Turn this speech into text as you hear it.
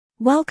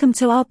Welcome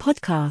to our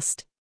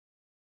podcast.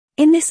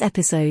 In this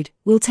episode,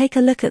 we'll take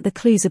a look at the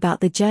clues about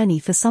the journey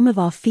for some of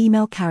our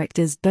female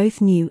characters,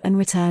 both new and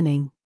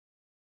returning.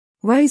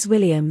 Rose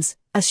Williams,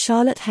 as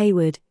Charlotte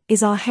Haywood,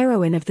 is our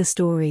heroine of the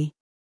story.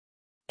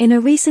 In a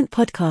recent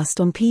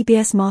podcast on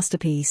PBS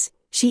Masterpiece,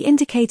 she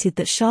indicated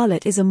that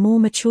Charlotte is a more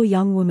mature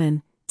young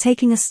woman,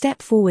 taking a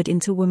step forward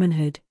into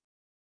womanhood.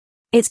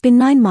 It's been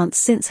 9 months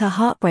since her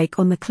heartbreak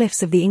on the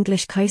cliffs of the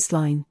English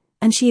coastline,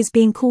 and she is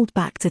being called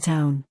back to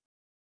town.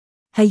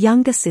 Her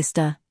younger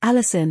sister,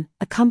 Alison,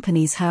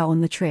 accompanies her on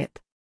the trip.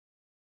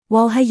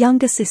 While her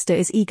younger sister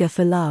is eager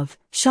for love,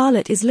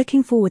 Charlotte is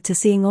looking forward to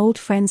seeing old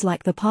friends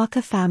like the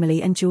Parker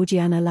family and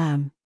Georgiana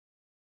Lamb.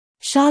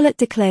 Charlotte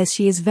declares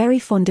she is very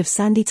fond of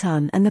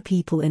Sanditon and the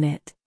people in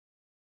it.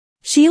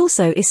 She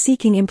also is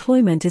seeking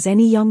employment as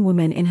any young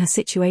woman in her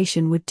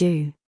situation would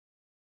do.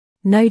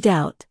 No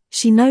doubt,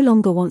 she no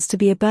longer wants to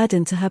be a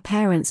burden to her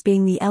parents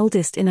being the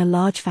eldest in a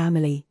large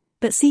family,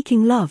 but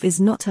seeking love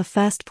is not her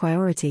first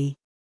priority.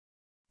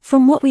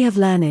 From what we have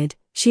learned,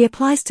 she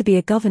applies to be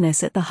a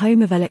governess at the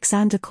home of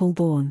Alexander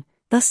Colborne,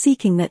 thus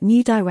seeking that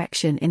new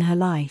direction in her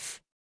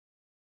life.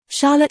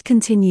 Charlotte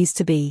continues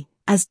to be,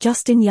 as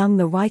Justin Young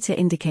the writer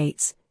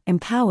indicates,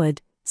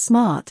 empowered,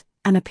 smart,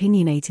 and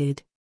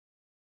opinionated.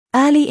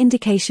 Early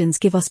indications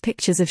give us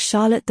pictures of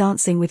Charlotte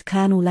dancing with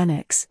Colonel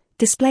Lennox,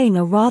 displaying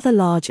a rather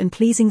large and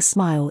pleasing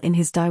smile in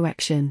his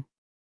direction.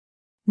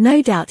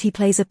 No doubt he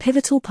plays a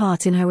pivotal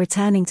part in her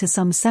returning to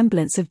some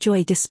semblance of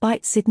joy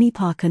despite Sydney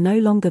Parker no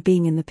longer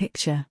being in the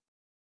picture.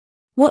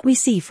 What we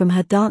see from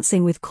her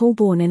dancing with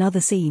Colborne in other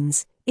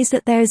scenes is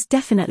that there is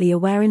definitely a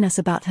wariness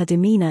about her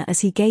demeanor as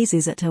he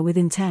gazes at her with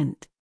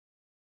intent.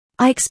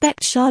 I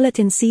expect Charlotte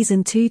in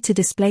Season 2 to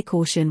display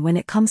caution when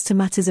it comes to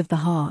matters of the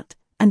heart,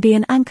 and be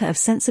an anchor of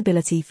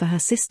sensibility for her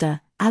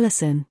sister,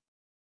 Alison.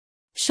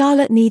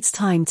 Charlotte needs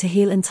time to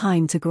heal and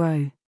time to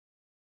grow.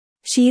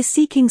 She is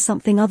seeking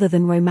something other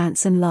than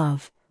romance and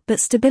love, but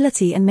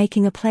stability and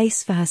making a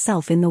place for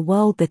herself in the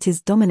world that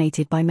is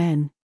dominated by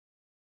men.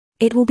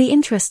 It will be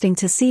interesting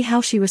to see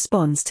how she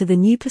responds to the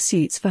new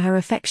pursuits for her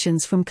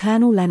affections from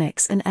Colonel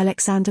Lennox and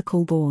Alexander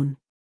Colborne.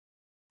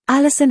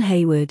 Alison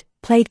Haywood,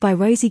 played by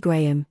Rosie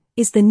Graham,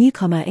 is the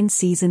newcomer in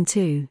Season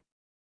 2.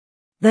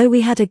 Though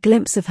we had a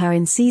glimpse of her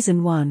in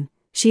Season 1,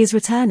 she is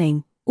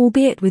returning,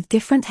 albeit with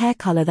different hair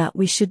color that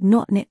we should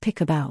not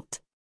nitpick about.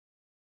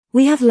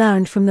 We have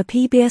learned from the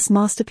PBS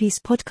Masterpiece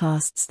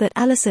podcasts that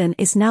Alison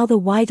is now the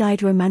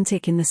wide-eyed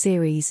romantic in the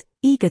series,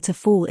 eager to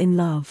fall in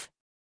love.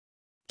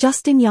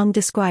 Justin Young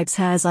describes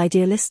her as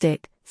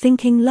idealistic,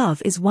 thinking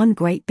love is one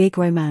great big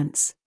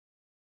romance.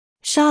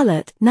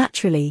 Charlotte,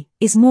 naturally,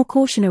 is more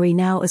cautionary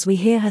now as we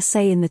hear her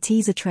say in the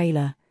teaser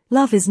trailer,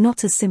 "Love is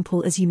not as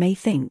simple as you may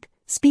think,"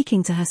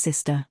 speaking to her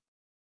sister.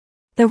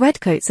 The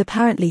Redcoats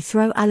apparently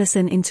throw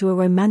Alison into a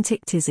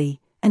romantic tizzy,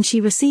 and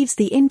she receives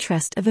the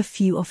interest of a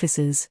few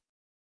officers.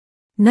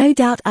 No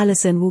doubt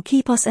Alison will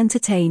keep us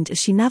entertained as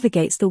she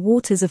navigates the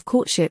waters of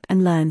courtship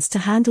and learns to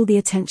handle the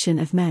attention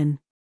of men.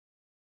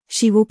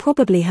 She will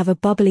probably have a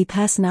bubbly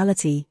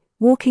personality,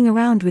 walking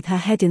around with her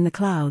head in the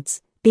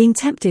clouds, being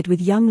tempted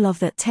with young love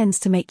that tends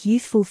to make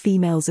youthful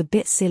females a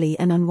bit silly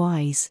and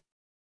unwise.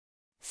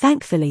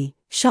 Thankfully,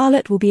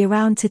 Charlotte will be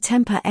around to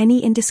temper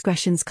any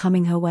indiscretions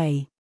coming her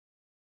way.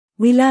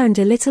 We learned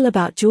a little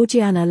about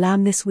Georgiana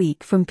Lamb this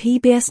week from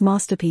PBS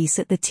Masterpiece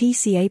at the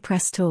TCA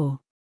press tour.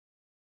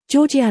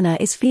 Georgiana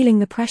is feeling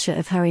the pressure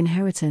of her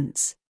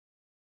inheritance.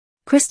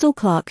 Crystal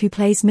Clark, who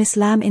plays Miss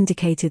Lamb,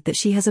 indicated that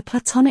she has a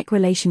platonic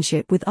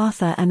relationship with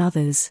Arthur and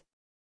others.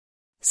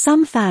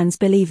 Some fans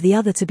believe the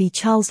other to be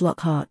Charles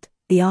Lockhart,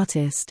 the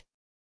artist.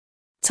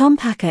 Tom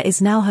Packer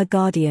is now her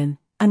guardian,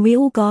 and we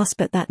all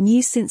gasp at that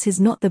news since he's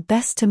not the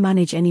best to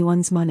manage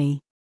anyone's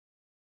money.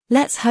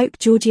 Let's hope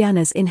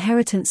Georgiana's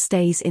inheritance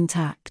stays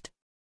intact.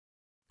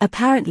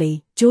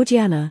 Apparently,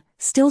 Georgiana,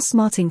 still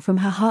smarting from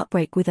her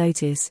heartbreak with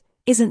Otis,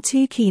 isn't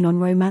too keen on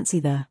romance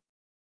either.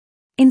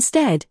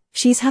 Instead,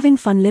 she's having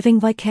fun living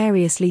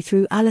vicariously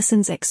through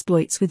Alison's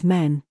exploits with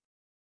men.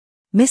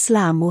 Miss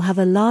Lamb will have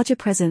a larger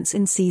presence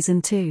in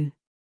Season 2.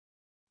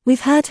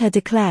 We've heard her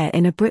declare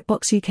in a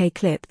BritBox UK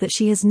clip that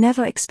she has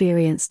never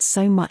experienced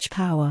so much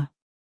power.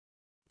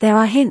 There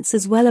are hints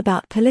as well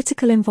about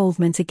political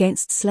involvement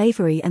against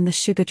slavery and the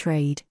sugar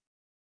trade.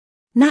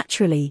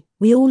 Naturally,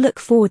 we all look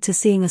forward to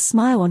seeing a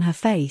smile on her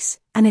face,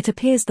 and it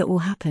appears that will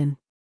happen.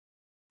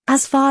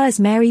 As far as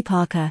Mary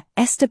Parker,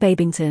 Esther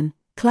Babington,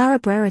 Clara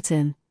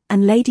Brereton,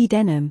 and Lady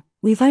Denham,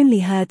 we've only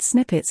heard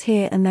snippets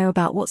here and there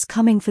about what's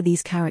coming for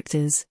these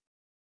characters.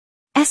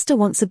 Esther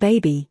wants a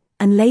baby,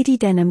 and Lady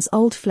Denham's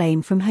old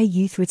flame from her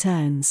youth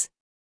returns.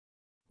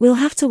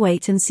 We'll have to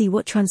wait and see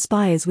what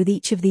transpires with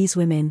each of these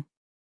women.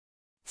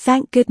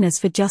 Thank goodness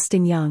for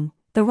Justin Young,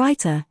 the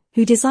writer,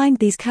 who designed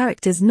these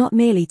characters not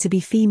merely to be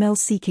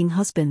females seeking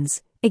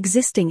husbands,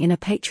 existing in a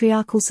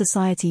patriarchal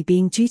society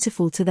being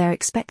dutiful to their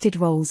expected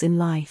roles in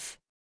life.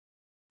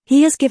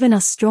 He has given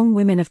us strong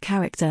women of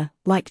character,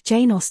 like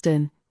Jane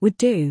Austen would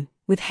do,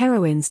 with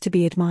heroines to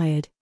be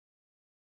admired.